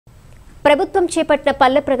ప్రభుత్వం చేపట్టిన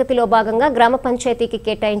పల్లె ప్రగతిలో భాగంగా గ్రామ పంచాయతీకి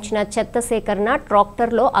కేటాయించిన చెత్త సేకరణ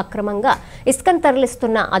ట్రాక్టర్లో అక్రమంగా ఇసుకను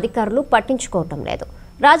తరలిస్తున్న అధికారులు పట్టించుకోవటం లేదు.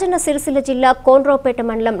 రాజన్న సిరిసిల్ల జిల్లా కోనరావుపేట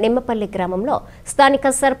మండలం నిమ్మపల్లి గ్రామంలో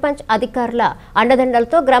స్థానిక సర్పంచ్ అధికారుల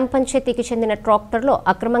అండదండలతో గ్రామ పంచాయతీకి చెందిన ట్రాక్టర్లో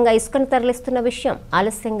అక్రమంగా ఇసుకను తరలిస్తున్న విషయం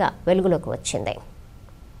ఆలస్యంగా వెలుగులోకి వచ్చింది.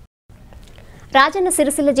 రాజన్న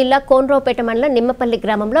సిరిసిల్ల జిల్లా కోనరావుపేట మండలం నిమ్మపల్లి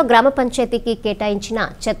గ్రామంలో గ్రామ పంచాయతీకి కేటాయించిన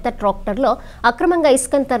చెత్త ట్రాక్టర్లో అక్రమంగా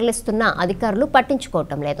ఇసుకను తరలిస్తున్న అధికారులు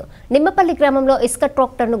పట్టించుకోవటం లేదు. నిమ్మపల్లి గ్రామంలో ఇసుక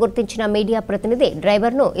ట్రాక్టర్ను గుర్తించిన మీడియా ప్రతినిధి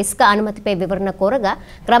డ్రైవర్ను ఇసుక అనుమతిపై వివరణ కోరగా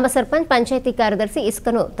గ్రామ సర్పంచ్ పంచాయతీ కార్యదర్శి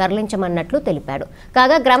ఇసుకను తరలించమన్నట్లు తెలిపాడు.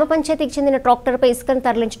 కాగా గ్రామ పంచాయతీకి చెందిన ట్రాక్టర్పై ఇసుకను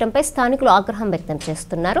తరలించడంపై స్థానికులు ఆగ్రహం వ్యక్తం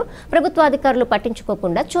చేస్తున్నారు. ప్రభుత్వ అధికారులు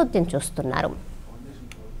పట్టించుకోకుండా చోద్యం చూస్తున్నారు.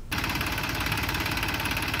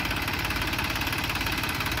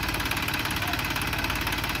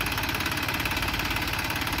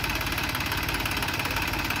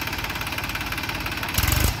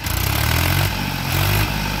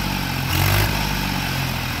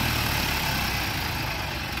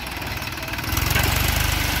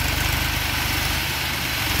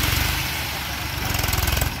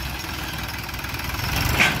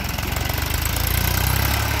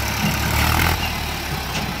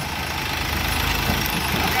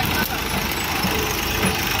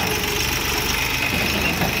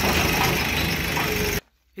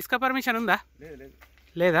 ఇసుక పర్మిషన్ ఉందా?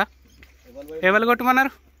 లేదా? ఎవరు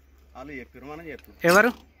కొట్టమన్నారు? ఎవరు?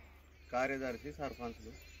 కార్యదర్శి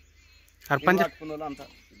సర్పంచ్లు. సర్పంచ్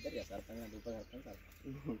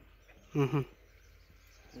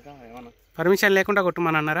పర్మిషన్ లేకుండా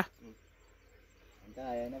కొట్టమని అన్నారా?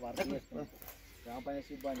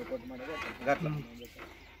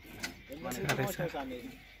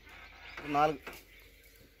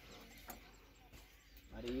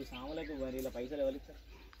 పైసలు ఎవరు ఇస్తారు?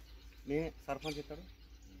 నేనే సర్పంచ్ ఇస్తాడు.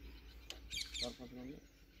 సర్పంచ్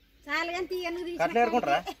కట్టలు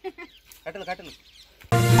ఏరుకుంటారా? కట్టెలు